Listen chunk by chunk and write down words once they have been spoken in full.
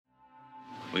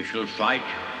We shall fight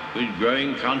with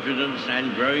growing confidence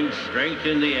and growing strength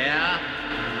in the air.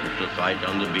 We shall fight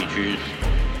on the beaches.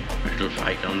 We shall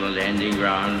fight on the landing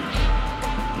grounds.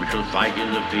 We shall fight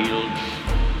in the fields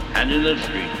and in the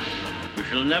streets. We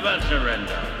shall never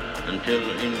surrender until,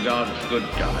 in God's good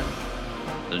time,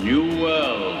 the new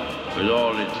world, with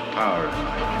all its power and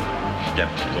might,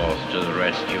 steps forth to the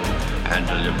rescue and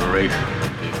the liberation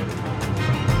of people.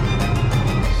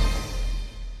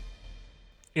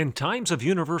 In times of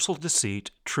universal deceit,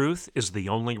 truth is the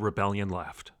only rebellion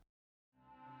left.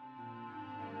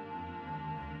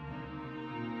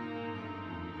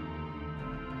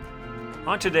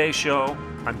 On today's show,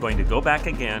 I'm going to go back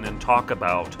again and talk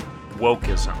about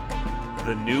Wokeism,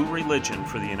 the new religion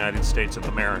for the United States of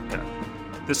America.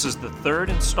 This is the third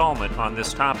installment on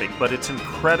this topic, but it's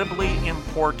incredibly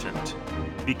important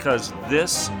because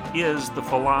this is the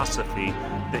philosophy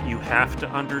that you have to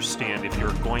understand if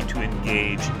you're going to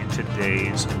engage in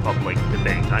today's public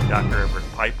debate. I'm Dr. Everett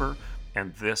Piper,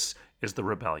 and this is The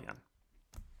Rebellion.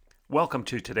 Welcome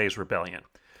to today's Rebellion.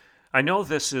 I know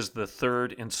this is the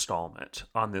third installment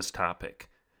on this topic,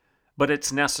 but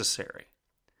it's necessary.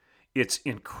 It's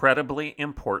incredibly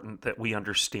important that we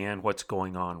understand what's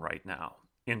going on right now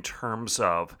in terms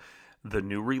of the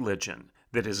new religion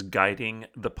that is guiding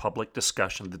the public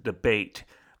discussion, the debate,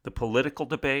 the political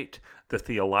debate, the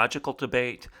theological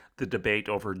debate, the debate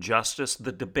over justice,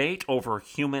 the debate over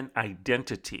human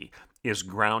identity is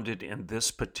grounded in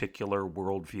this particular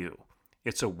worldview.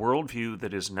 It's a worldview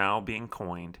that is now being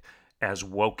coined as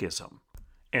wokeism.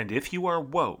 And if you are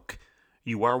woke,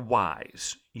 you are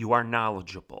wise, you are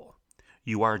knowledgeable,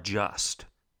 you are just,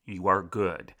 you are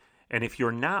good. And if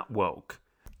you're not woke,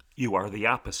 you are the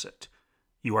opposite.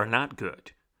 You are not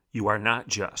good. You are not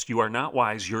just. You are not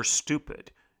wise. You're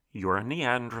stupid. You're a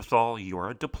Neanderthal.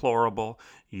 You're a deplorable.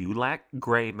 You lack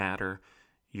gray matter.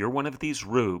 You're one of these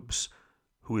rubes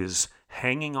who is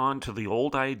hanging on to the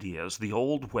old ideas, the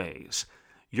old ways.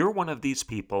 You're one of these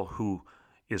people who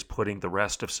is putting the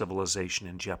rest of civilization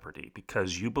in jeopardy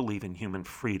because you believe in human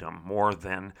freedom more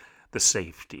than the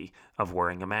safety of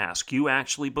wearing a mask. You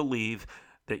actually believe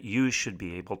that you should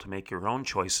be able to make your own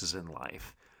choices in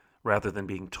life rather than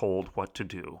being told what to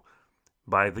do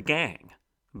by the gang,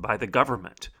 by the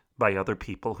government, by other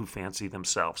people who fancy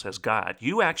themselves as God.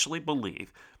 You actually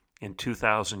believe in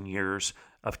 2,000 years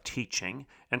of teaching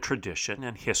and tradition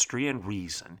and history and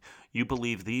reason. You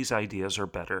believe these ideas are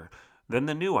better than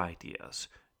the new ideas.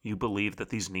 You believe that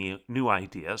these new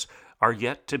ideas are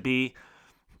yet to be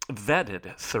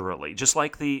vetted thoroughly. Just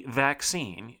like the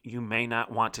vaccine, you may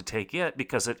not want to take it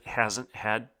because it hasn't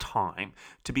had time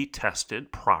to be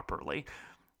tested properly.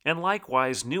 And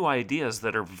likewise, new ideas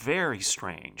that are very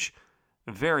strange,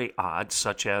 very odd,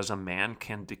 such as a man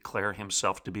can declare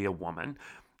himself to be a woman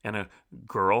and a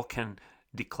girl can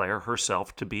declare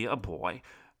herself to be a boy.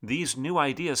 These new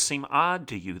ideas seem odd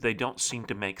to you. They don't seem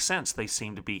to make sense. They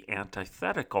seem to be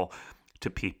antithetical to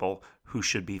people who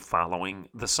should be following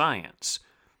the science.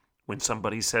 When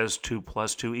somebody says 2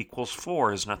 + 2 =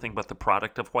 4 is nothing but the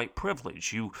product of white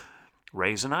privilege, you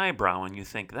raise an eyebrow and you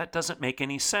think that doesn't make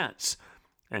any sense.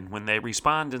 And when they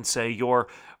respond and say your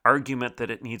argument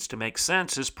that it needs to make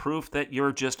sense is proof that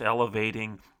you're just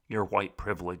elevating your white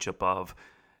privilege above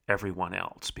everyone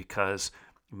else because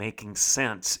making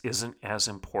sense isn't as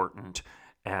important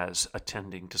as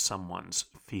attending to someone's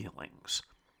feelings.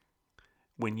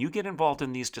 When you get involved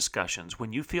in these discussions,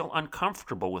 when you feel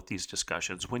uncomfortable with these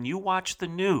discussions, when you watch the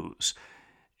news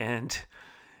and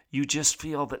you just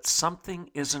feel that something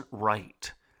isn't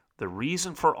right, the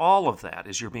reason for all of that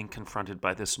is you're being confronted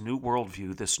by this new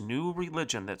worldview, this new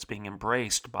religion that's being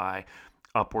embraced by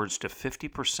upwards to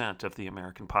 50% of the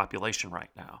American population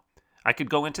right now. I could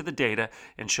go into the data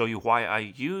and show you why I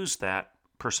use that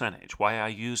percentage, why I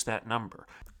use that number.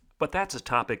 But that's a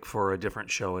topic for a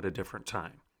different show at a different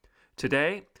time.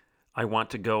 Today, I want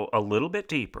to go a little bit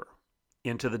deeper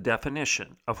into the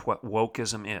definition of what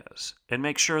wokeism is and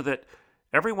make sure that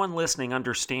everyone listening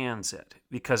understands it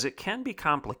because it can be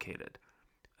complicated.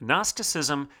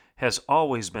 Gnosticism has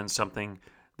always been something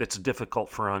that's difficult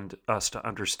for us to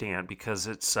understand because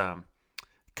it's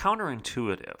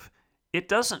counterintuitive. It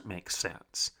doesn't make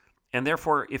sense. And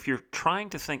therefore, if you're trying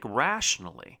to think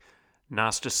rationally,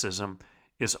 Gnosticism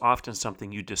is often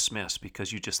something you dismiss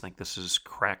because you just think this is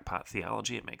crackpot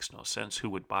theology. It makes no sense. Who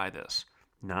would buy this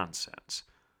nonsense?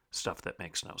 Stuff that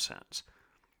makes no sense.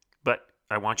 But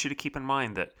I want you to keep in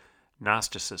mind that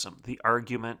Gnosticism, the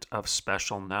argument of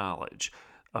special knowledge,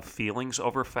 of feelings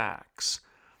over facts,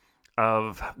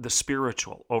 of the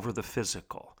spiritual over the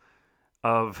physical,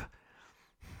 of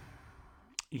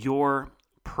your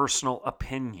personal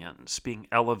opinions being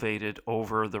elevated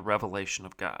over the revelation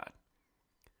of God,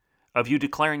 of you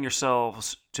declaring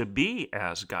yourselves to be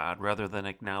as God rather than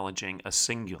acknowledging a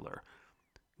singular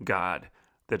God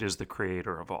that is the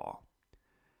creator of all.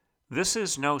 This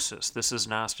is Gnosis, this is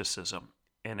Gnosticism,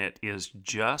 and it is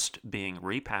just being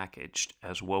repackaged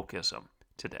as Wokeism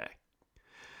today.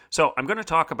 So I'm going to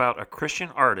talk about a Christian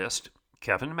artist,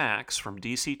 Kevin Max from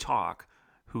DC Talk,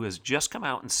 who has just come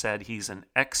out and said he's an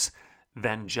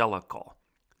ex-evangelical.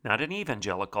 Not an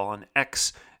evangelical, an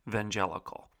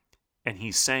ex-evangelical. And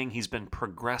he's saying he's been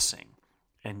progressing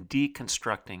and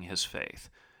deconstructing his faith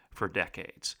for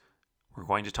decades. We're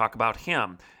going to talk about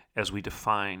him as we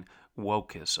define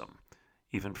wokeism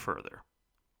even further.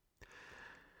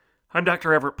 I'm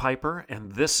Dr. Everett Piper,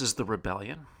 and this is The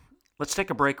Rebellion. Let's take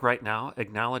a break right now,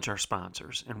 acknowledge our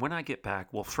sponsors, and when I get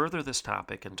back, we'll further this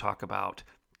topic and talk about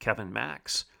Kevin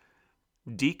Max,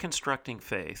 deconstructing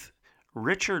faith,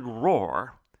 Richard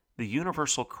Rohr, the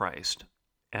universal Christ,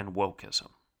 and wokeism.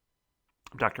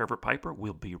 I'm Dr. Everett Piper.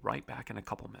 We'll be right back in a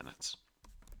couple minutes.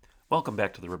 Welcome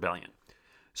back to The Rebellion.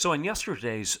 So in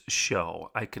yesterday's show,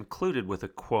 I concluded with a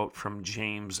quote from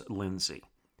James Lindsay,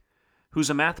 who's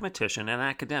a mathematician and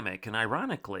academic, and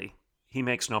ironically, he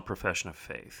makes no profession of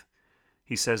faith.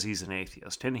 He says he's an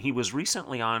atheist, and he was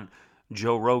recently on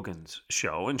Joe Rogan's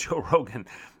show, and Joe Rogan,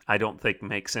 I don't think,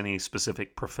 makes any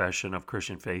specific profession of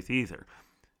Christian faith either.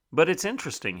 But it's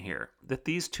interesting here that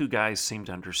these two guys seem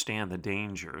to understand the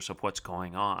dangers of what's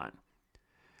going on.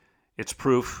 It's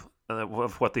proof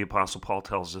of what the Apostle Paul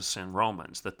tells us in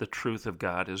Romans, that the truth of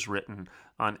God is written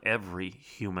on every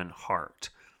human heart,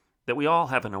 that we all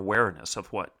have an awareness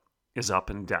of what is up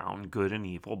and down, good and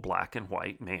evil, black and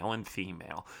white, male and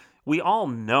female. We all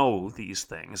know these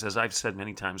things, as I've said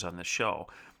many times on this show.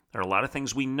 There are a lot of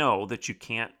things we know that you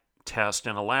can't test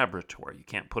in a laboratory. You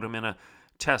can't put them in a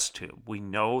test tube. We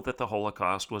know that the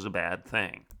Holocaust was a bad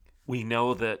thing. We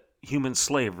know that human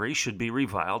slavery should be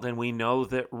reviled, and we know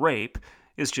that rape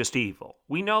is just evil.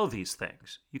 We know these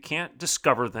things. You can't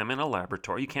discover them in a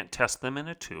laboratory. You can't test them in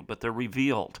a tube, but they're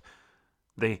revealed.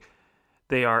 They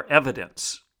are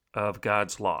evidence of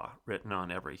God's law written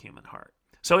on every human heart.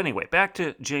 So anyway, back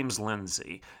to James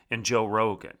Lindsay and Joe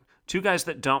Rogan, two guys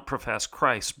that don't profess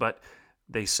Christ, but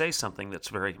they say something that's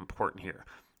very important here.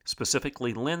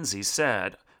 Specifically, Lindsay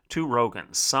said to Rogan,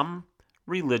 some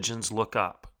religions look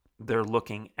up. They're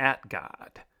looking at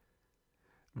God.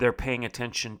 They're paying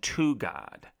attention to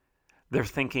God. They're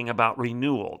thinking about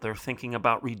renewal. They're thinking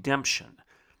about redemption.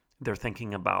 They're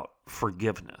thinking about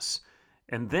forgiveness.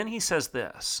 And then he says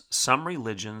this, some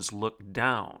religions look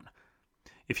down.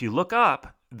 If you look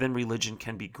up, then religion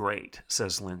can be great,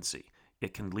 says Lindsay.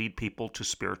 It can lead people to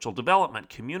spiritual development,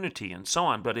 community, and so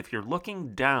on. But if you're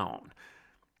looking down,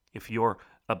 if you're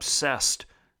obsessed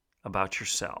about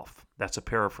yourself, that's a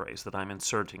paraphrase that I'm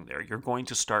inserting there, you're going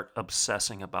to start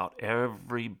obsessing about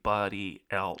everybody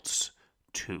else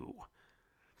too.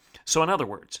 So in other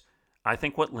words, I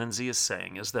think what Lindsay is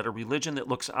saying is that a religion that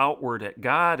looks outward at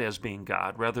God as being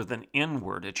God rather than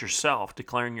inward at yourself,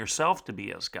 declaring yourself to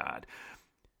be as God.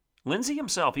 Lindsay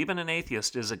himself, even an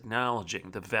atheist, is acknowledging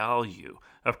the value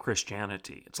of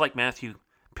Christianity. It's like Matthew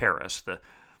Paris, the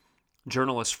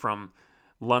journalist from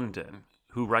London,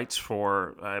 who writes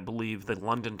for, I believe, the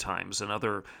London Times and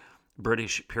other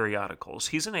British periodicals.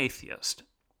 He's an atheist.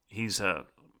 He's a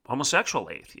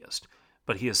homosexual atheist.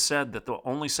 But he has said that the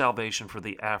only salvation for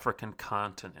the African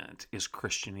continent is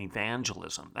Christian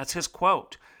evangelism. That's his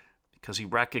quote, because he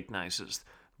recognizes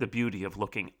the beauty of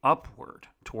looking upward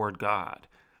toward God,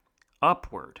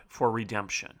 upward for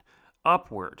redemption,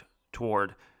 upward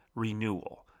toward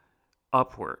renewal,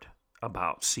 upward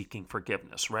about seeking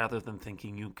forgiveness, rather than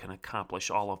thinking you can accomplish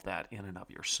all of that in and of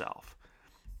yourself.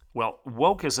 Well,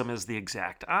 wokeism is the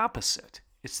exact opposite.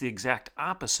 It's the exact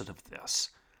opposite of this.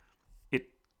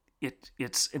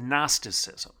 It's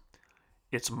Gnosticism.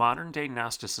 It's modern-day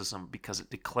Gnosticism because it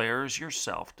declares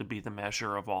yourself to be the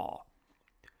measure of all.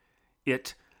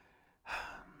 It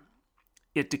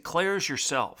declares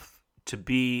yourself to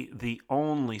be the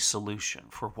only solution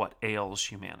for what ails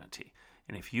humanity.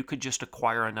 And if you could just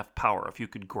acquire enough power, if you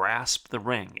could grasp the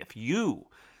ring, if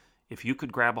you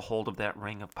could grab a hold of that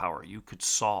ring of power, you could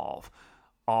solve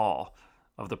all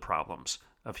of the problems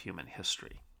of human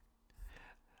history.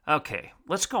 Okay,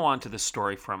 let's go on to this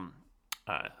story from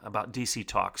about DC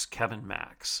Talk's Kevin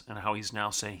Max and how he's now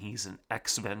saying he's an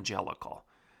ex-evangelical.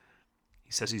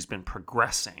 He says he's been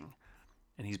progressing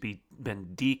and he's been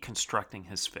deconstructing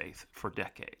his faith for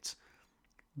decades.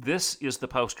 This is the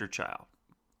poster child.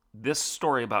 This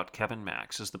story about Kevin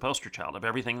Max is the poster child of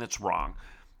everything that's wrong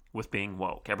with being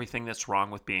woke, everything that's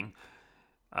wrong with being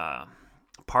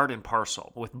part and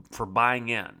parcel for buying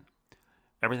in.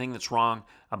 Everything that's wrong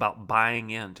about buying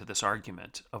into this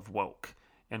argument of woke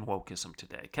and wokeism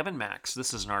today. Kevin Max,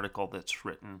 this is an article that's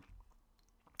written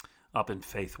up in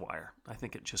FaithWire. I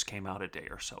think it just came out a day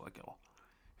or so ago.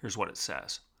 Here's what it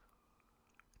says.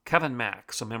 Kevin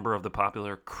Max, a member of the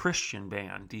popular Christian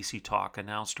band DC Talk,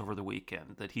 announced over the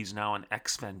weekend that he's now an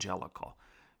ex-evangelical,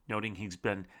 noting he's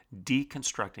been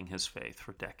deconstructing his faith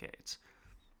for decades.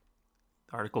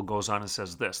 The article goes on and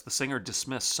says this. The singer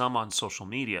dismissed some on social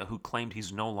media who claimed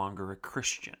he's no longer a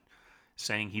Christian,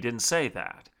 saying he didn't say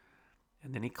that.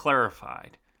 And then he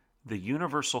clarified, the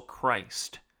universal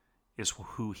Christ is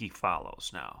who he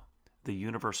follows now. The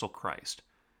universal Christ.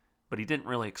 But he didn't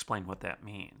really explain what that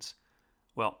means.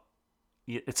 Well,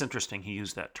 it's interesting he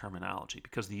used that terminology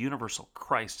because the universal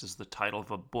Christ is the title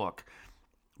of a book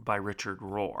by Richard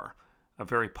Rohr, a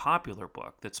very popular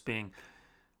book that's being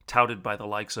touted by the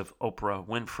likes of Oprah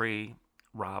Winfrey,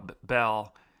 Rob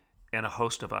Bell, and a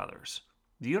host of others.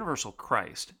 The Universal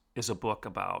Christ is a book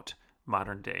about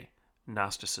modern-day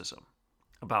Gnosticism,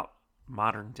 about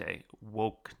modern-day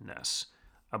wokeness,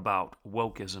 about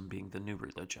wokeism being the new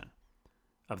religion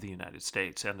of the United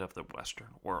States and of the Western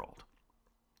world.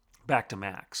 Back to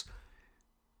Max.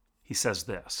 He says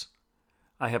this,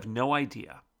 I have no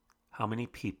idea how many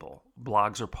people,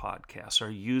 blogs or podcasts,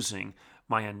 are using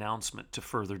my announcement to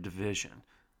further division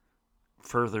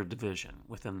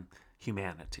within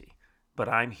humanity. But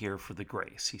I'm here for the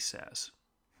grace, he says.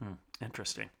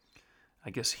 Interesting. I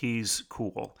guess he's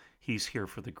cool. He's here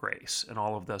for the grace. And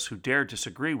all of those who dare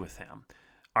disagree with him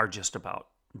are just about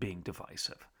being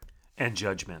divisive and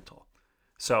judgmental.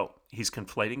 So he's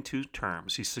conflating two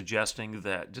terms. He's suggesting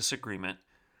that disagreement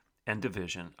and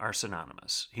division are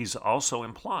synonymous. He's also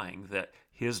implying that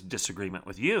his disagreement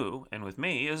with you and with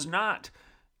me is not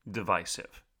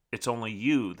divisive. It's only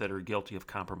you that are guilty of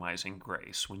compromising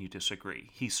grace when you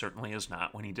disagree. He certainly is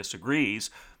not when he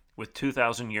disagrees with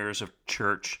 2,000 years of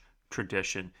church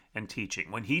tradition and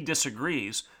teaching. When he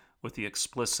disagrees with the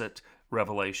explicit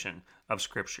revelation of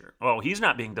Scripture. Oh, he's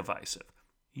not being divisive.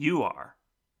 You are.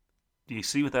 Do you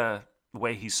see the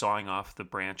way he's sawing off the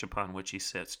branch upon which he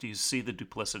sits? Do you see the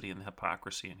duplicity and the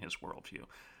hypocrisy in his worldview?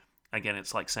 Again,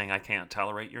 it's like saying, I can't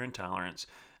tolerate your intolerance.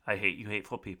 I hate you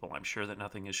hateful people. I'm sure that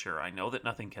nothing is sure. I know that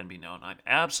nothing can be known. I'm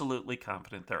absolutely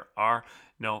confident there are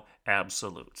no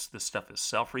absolutes. This stuff is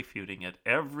self-refuting at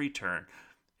every turn.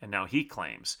 And now he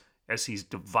claims, as he's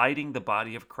dividing the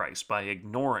body of Christ by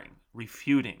ignoring,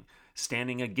 refuting,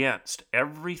 standing against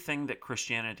everything that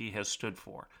Christianity has stood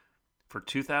for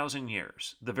 2,000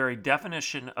 years, the very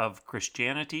definition of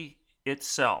Christianity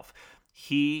itself,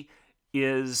 he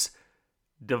is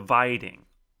dividing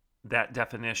that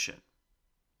definition.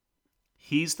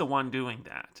 He's the one doing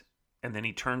that. And then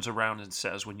he turns around and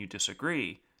says, when you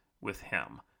disagree with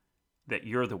him, that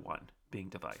you're the one being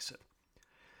divisive.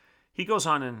 He goes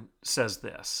on and says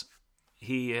this.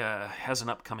 He has an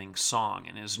upcoming song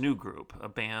in his new group, a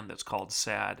band that's called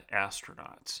Sad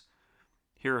Astronauts.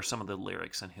 Here are some of the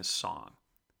lyrics in his song.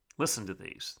 Listen to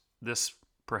these. This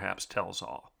perhaps tells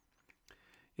all.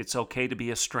 It's okay to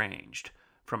be estranged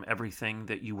from everything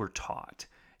that you were taught,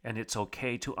 and it's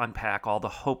okay to unpack all the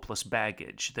hopeless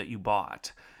baggage that you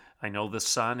bought. I know the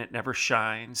sun, it never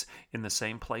shines in the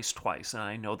same place twice, and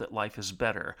I know that life is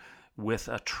better with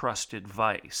a trusted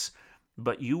vice.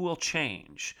 But you will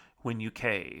change when you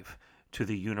cave to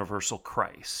the universal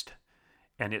Christ.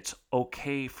 And it's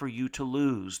okay for you to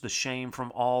lose the shame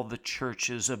from all the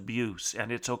church's abuse.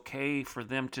 And it's okay for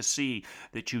them to see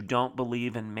that you don't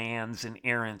believe in man's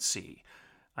inerrancy.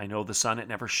 I know the sun, it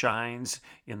never shines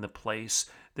in the place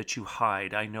that you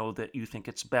hide. I know that you think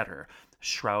it's better,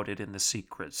 shrouded in the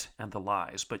secrets and the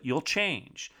lies. But you'll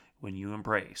change when you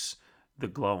embrace the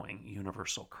glowing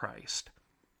universal Christ.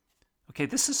 Okay,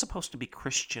 this is supposed to be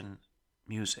Christian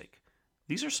music.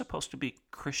 These are supposed to be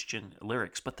Christian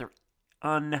lyrics, but they're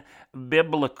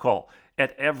unbiblical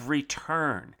at every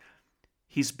turn.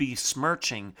 He's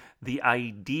besmirching the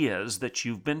ideas that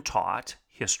you've been taught,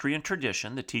 history and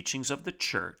tradition, the teachings of the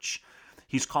church.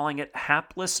 He's calling it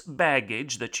hapless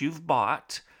baggage that you've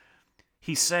bought.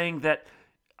 He's saying that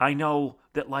I know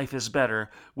that life is better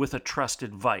with a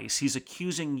trusted vice. He's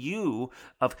accusing you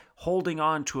of holding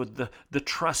on to the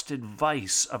trusted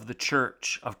vice of the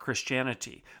church, of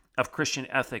Christianity, of Christian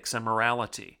ethics and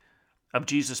morality, of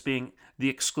Jesus being the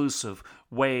exclusive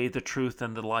way, the truth,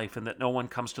 and the life, and that no one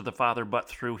comes to the Father but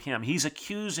through him. He's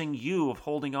accusing you of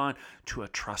holding on to a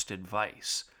trusted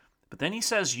vice. But then he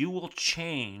says you will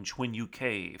change when you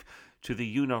cave to the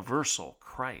universal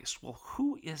Christ. Well,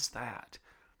 who is that?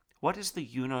 What is the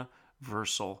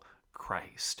universal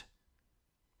Christ?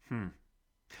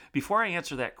 Before I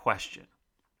answer that question,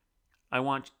 I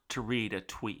want to read a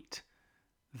tweet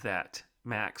that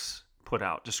Max put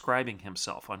out describing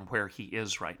himself on where he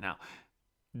is right now,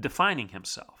 defining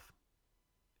himself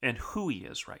and who he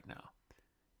is right now.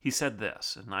 He said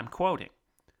this, and I'm quoting,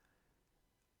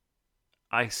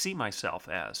 "I see myself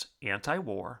as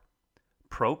anti-war,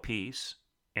 pro-peace,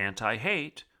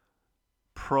 anti-hate,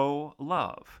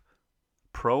 pro-love,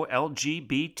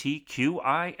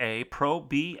 pro-LGBTQIA,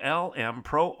 pro-BLM,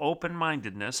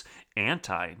 pro-open-mindedness,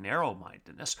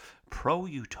 anti-narrow-mindedness,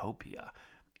 pro-utopia,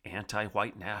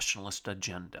 anti-white nationalist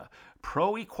agenda,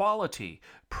 pro-equality,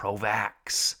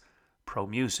 pro-vax,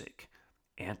 pro-music,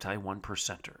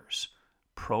 anti-one-percenters,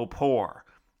 pro-poor,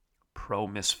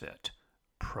 pro-misfit,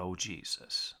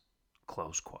 pro-Jesus."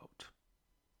 Close quote.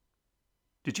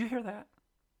 Did you hear that?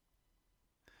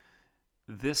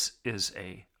 This is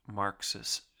a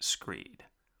Marxist screed,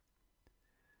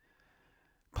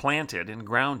 planted and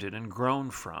grounded and grown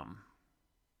from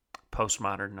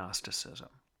postmodern Gnosticism.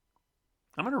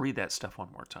 I'm going to read that stuff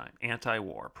one more time.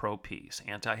 Anti-war, pro-peace,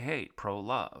 anti-hate,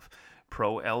 pro-love,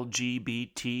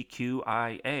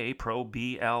 pro-LGBTQIA,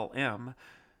 pro-BLM,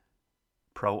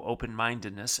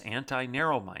 pro-open-mindedness,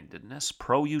 anti-narrow-mindedness,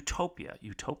 pro-utopia.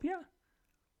 Utopia?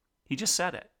 He just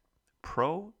said it.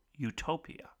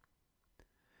 Pro-utopia.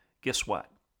 Guess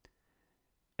what?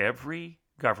 Every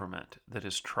government that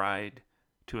has tried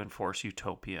to enforce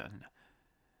utopian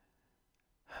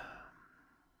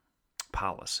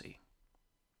policy,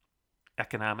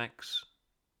 economics,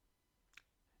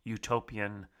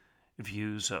 utopian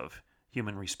views of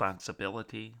human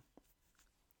responsibility,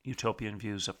 utopian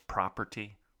views of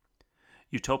property,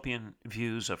 utopian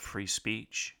views of free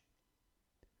speech,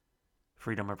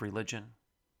 freedom of religion,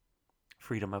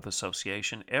 freedom of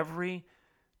association. Every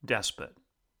despot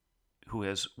who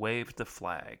has waved the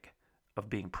flag of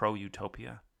being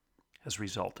pro-utopia has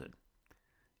resulted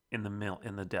in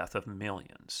the death of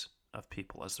millions of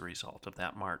people as the result of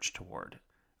that march toward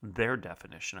their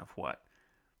definition of what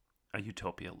a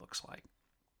utopia looks like.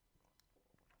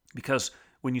 Because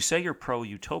when you say you're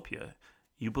pro-utopia,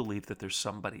 you believe that there's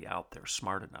somebody out there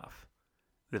smart enough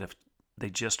that if they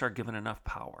just are given enough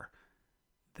power,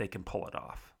 they can pull it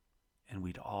off, and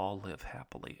we'd all live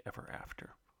happily ever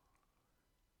after.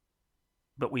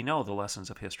 But we know the lessons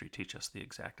of history teach us the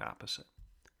exact opposite.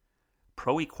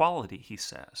 Pro-equality, he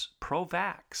says.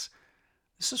 Pro-vax.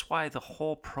 This is why the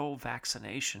whole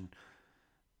pro-vaccination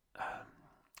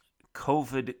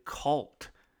COVID cult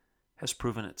has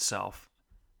proven itself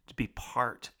to be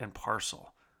part and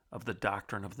parcel of the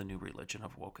doctrine of the new religion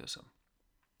of wokeism.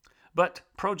 But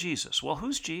pro-Jesus. Well,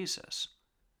 who's Jesus?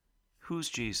 Who's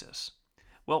Jesus?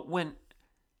 Well, when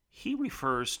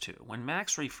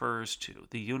Max refers to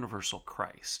the universal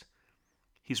Christ,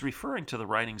 he's referring to the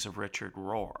writings of Richard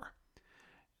Rohr.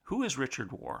 Who is Richard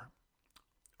Rohr?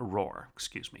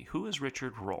 Who is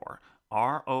Richard Rohr?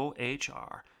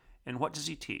 R-O-H-R. And what does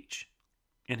he teach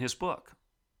in his book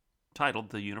titled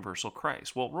The Universal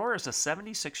Christ? Well, Rohr is a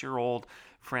 76-year-old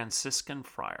Franciscan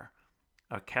friar,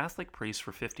 a Catholic priest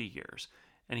for 50 years,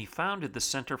 and he founded the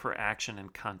Center for Action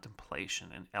and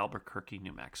Contemplation in Albuquerque,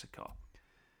 New Mexico.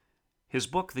 His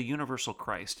book, The Universal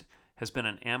Christ, has been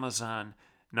an Amazon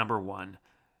 #1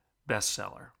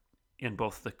 bestseller in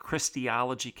both the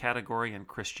Christology category and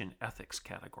Christian ethics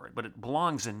category. But it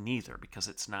belongs in neither because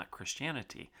it's not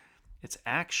Christianity. It's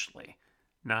actually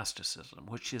Gnosticism,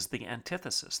 which is the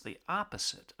antithesis, the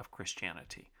opposite of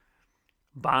Christianity.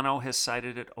 Bono has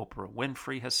cited it. Oprah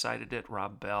Winfrey has cited it.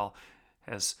 Rob Bell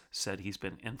has said he's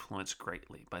been influenced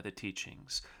greatly by the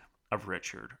teachings of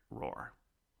Richard Rohr.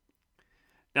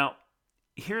 Now,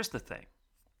 here's the thing.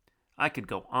 I could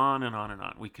go on and on and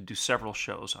on. We could do several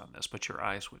shows on this, but your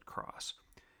eyes would cross.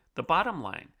 The bottom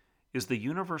line is the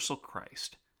universal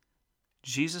Christ,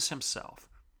 Jesus himself,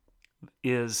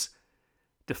 is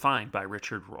defined by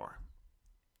Richard Rohr.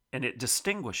 And it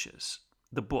distinguishes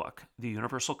the book, The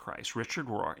Universal Christ. Richard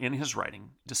Rohr, in his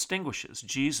writing, distinguishes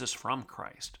Jesus from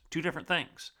Christ. Two different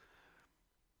things.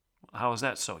 How is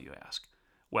that so, you ask?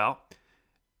 Well,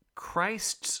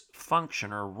 Christ's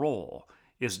function or role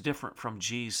is different from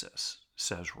Jesus,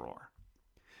 says Rohr.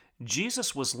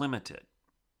 Jesus was limited.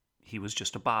 He was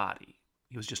just a body.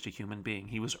 He was just a human being.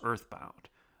 He was earthbound.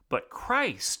 But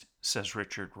Christ, says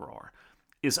Richard Rohr,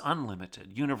 is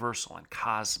unlimited, universal, and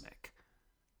cosmic.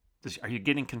 Are you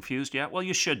getting confused yet? Well,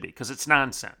 you should be, because it's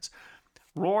nonsense.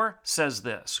 Rohr says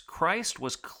this: Christ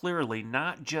was clearly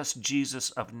not just Jesus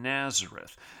of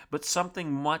Nazareth, but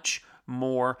something much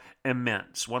more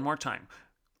immense. One more time.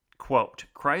 Quote,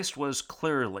 Christ was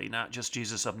clearly not just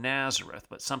Jesus of Nazareth,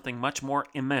 but something much more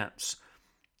immense.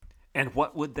 And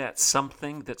what would that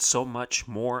something that's so much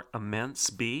more immense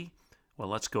be? Well,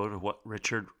 let's go to what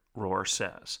Richard Rohr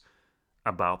says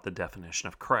about the definition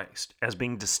of Christ as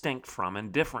being distinct from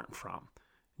and different from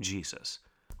Jesus.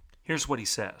 Here's what he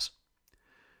says.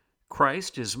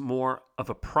 Christ is more of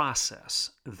a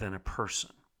process than a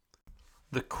person.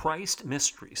 The Christ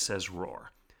mystery, says Rohr,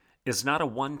 is not a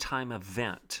one-time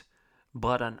event,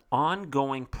 but an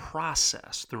ongoing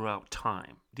process throughout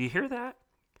time. Do you hear that?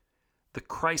 The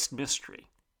Christ mystery,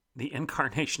 the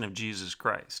incarnation of Jesus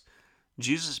Christ,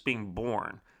 Jesus being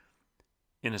born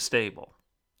in a stable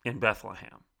in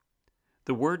Bethlehem,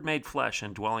 the Word made flesh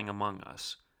and dwelling among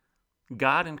us,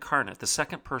 God incarnate, the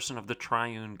second person of the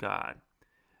triune God.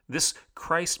 This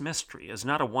Christ mystery is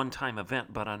not a one-time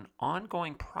event, but an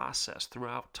ongoing process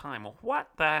throughout time. Well, what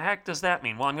the heck does that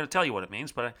mean? Well, I'm going to tell you what it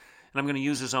means, and I'm going to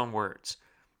use his own words.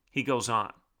 He goes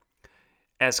on.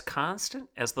 As constant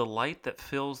as the light that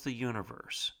fills the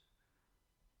universe.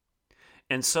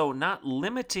 And so not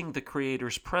limiting the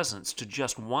Creator's presence to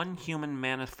just one human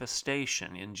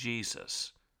manifestation in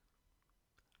Jesus.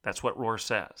 That's what Rohr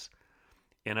says.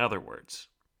 In other words,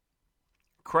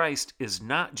 Christ is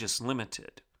not just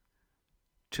limited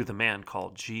to the man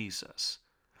called Jesus.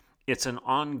 It's an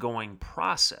ongoing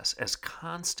process, as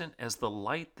constant as the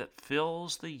light that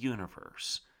fills the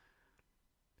universe.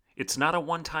 It's not a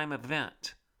one-time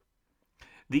event.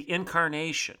 The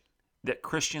incarnation that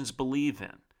Christians believe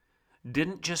in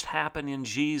didn't just happen in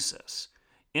Jesus.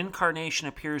 Incarnation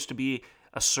appears to be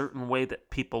a certain way that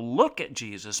people look at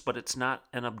Jesus, but it's not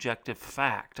an objective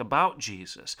fact about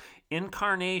Jesus.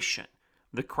 Incarnation,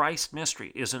 the Christ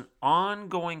mystery, is an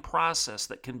ongoing process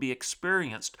that can be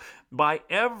experienced by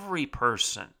every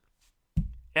person.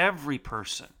 Every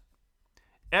person.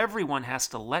 Everyone has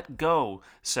to let go,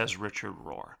 says Richard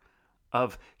Rohr,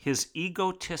 of his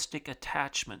egotistic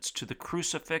attachments to the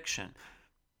crucifixion,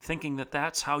 thinking that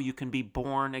that's how you can be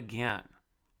born again.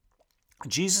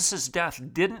 Jesus' death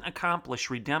didn't accomplish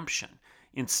redemption.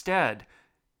 Instead,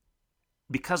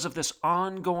 because of this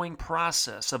ongoing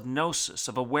process of gnosis,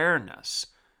 of awareness,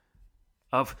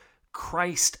 of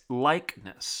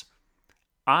Christ-likeness,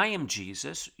 I am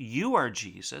Jesus, you are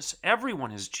Jesus,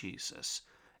 everyone is Jesus,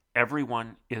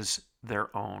 everyone is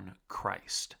their own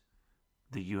Christ,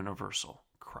 the universal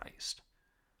Christ.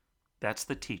 That's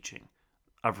the teaching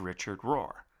of Richard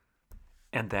Rohr.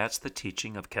 And that's the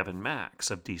teaching of Kevin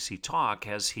Max of DC Talk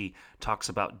as he talks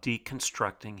about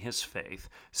deconstructing his faith,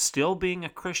 still being a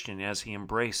Christian as he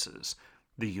embraces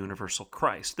the universal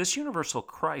Christ. This universal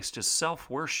Christ is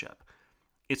self-worship.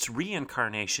 It's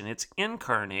reincarnation, it's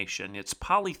incarnation, it's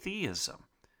polytheism.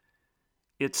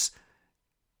 It's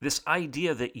this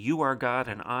idea that you are God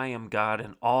and I am God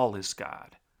and all is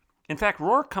God. In fact,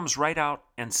 Rohr comes right out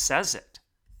and says it.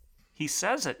 He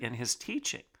says it in his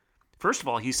teaching. First of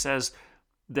all, he says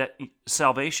that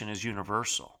salvation is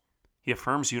universal. He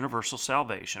affirms universal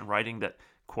salvation, writing that,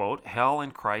 quote, hell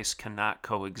and Christ cannot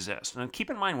coexist. And keep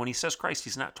in mind, when he says Christ,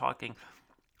 he's not talking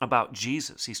about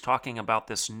Jesus. He's talking about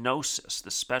this gnosis,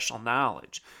 this special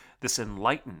knowledge, this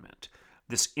enlightenment,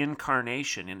 this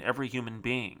incarnation in every human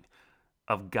being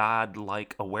of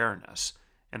God-like awareness,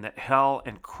 and that hell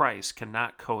and Christ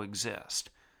cannot coexist.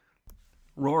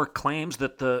 Rohr claims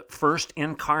that the first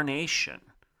incarnation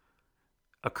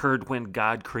occurred when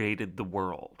God created the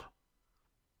world.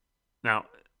 Now,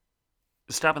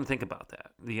 stop and think about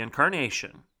that. The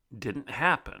incarnation didn't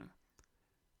happen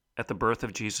at the birth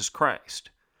of Jesus Christ.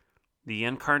 The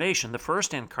incarnation, the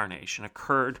first incarnation,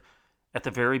 occurred at the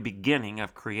very beginning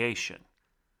of creation.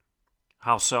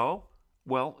 How so?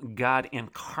 Well, God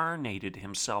incarnated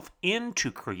himself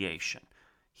into creation.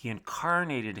 He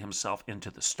incarnated himself into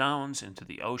the stones, into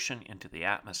the ocean, into the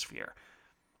atmosphere.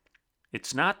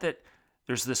 It's not that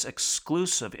there's this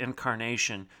exclusive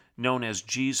incarnation known as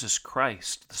Jesus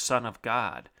Christ, the Son of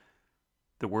God,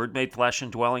 the Word made flesh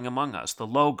and dwelling among us, the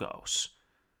Logos.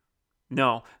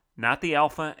 No, not the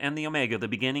Alpha and the Omega, the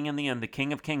beginning and the end, the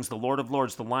King of Kings, the Lord of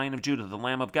Lords, the Lion of Judah, the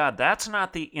Lamb of God. That's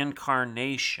not the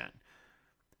incarnation.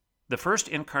 The first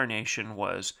incarnation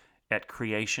was at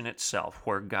creation itself,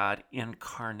 where God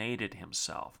incarnated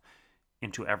himself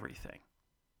into everything,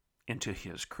 into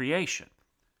his creation.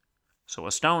 So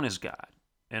a stone is God,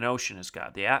 an ocean is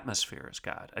God, the atmosphere is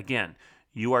God. Again,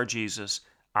 you are Jesus,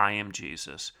 I am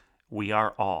Jesus, we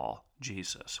are all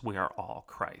Jesus, we are all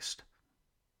Christ.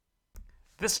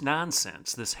 This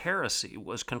nonsense, this heresy,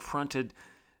 was confronted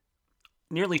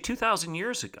nearly 2,000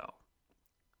 years ago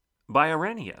by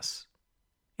Irenaeus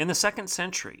in the 2nd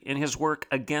century in his work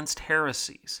Against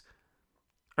Heresies.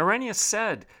 Irenaeus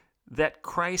said that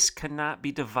Christ cannot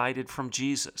be divided from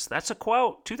Jesus. That's a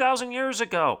quote, 2,000 years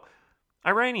ago.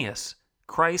 Irenaeus,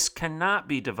 Christ cannot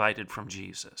be divided from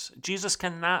Jesus. Jesus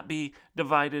cannot be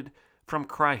divided from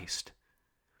Christ.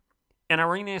 And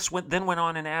Irenaeus then went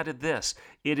on and added this: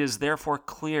 "It is therefore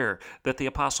clear that the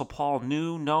Apostle Paul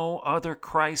knew no other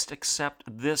Christ except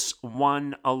this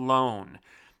one alone.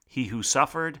 He who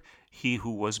suffered, he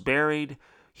who was buried,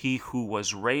 he who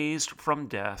was raised from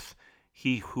death,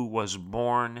 he who was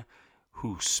born,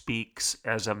 who speaks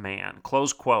as a man."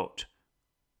 Close quote.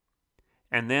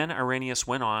 And then Irenaeus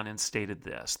went on and stated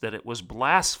this, that it was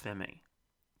blasphemy,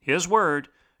 his word,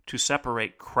 to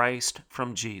separate Christ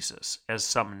from Jesus, as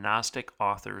some Gnostic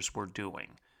authors were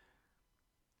doing.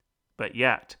 But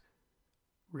yet,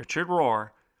 Richard Rohr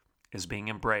is being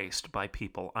embraced by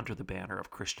people under the banner of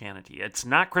Christianity. It's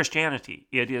not Christianity,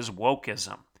 it is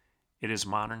wokeism. It is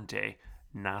modern-day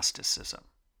Gnosticism.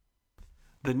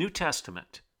 The New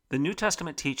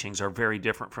Testament teachings are very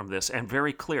different from this and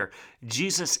very clear.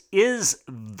 Jesus is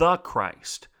the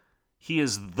Christ. He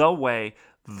is the way,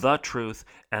 the truth,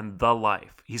 and the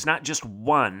life. He's not just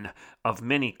one of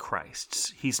many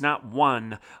Christs. He's not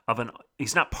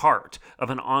part of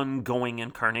an ongoing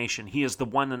incarnation. He is the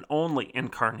one and only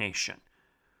incarnation.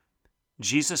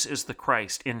 Jesus is the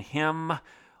Christ. In him,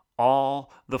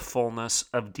 all the fullness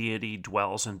of deity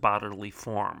dwells in bodily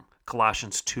form.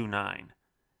 Colossians 2:9.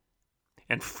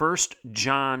 And 1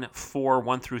 John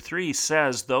 4:1-3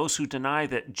 says, "Those who deny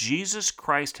that Jesus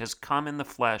Christ has come in the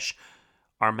flesh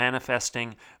are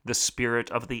manifesting the spirit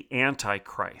of the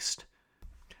Antichrist."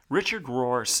 Richard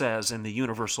Rohr says in The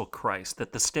Universal Christ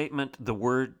that the statement, "the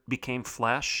Word became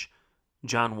flesh,"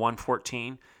 John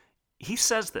 1:14, he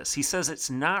says this. He says it's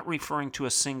not referring to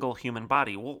a single human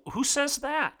body. Well, who says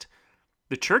that?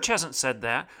 The church hasn't said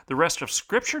that. The rest of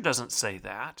Scripture doesn't say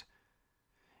that.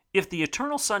 If the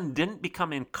eternal Son didn't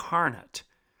become incarnate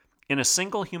in a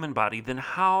single human body, then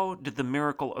how did the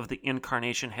miracle of the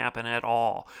incarnation happen at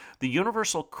all? The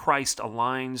universal Christ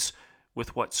aligns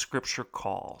with what Scripture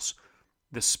calls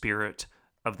the spirit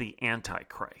of the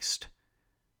Antichrist.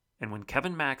 And when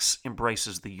Kevin Max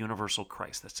embraces the universal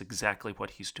Christ, that's exactly what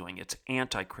he's doing. It's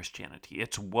anti-Christianity.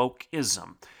 It's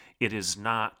wokeism. It is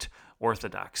not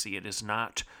orthodoxy. It is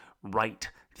not right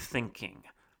thinking.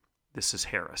 This is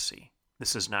heresy.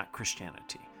 This is not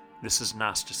Christianity. This is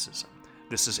Gnosticism.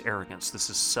 This is arrogance. This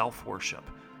is self-worship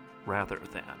rather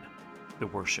than the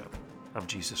worship of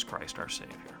Jesus Christ, our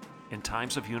Savior. In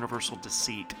times of universal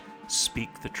deceit, speak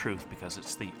the truth because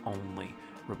it's the only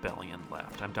rebellion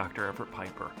left. I'm Dr. Everett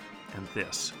Piper, and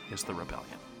this is The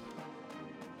Rebellion.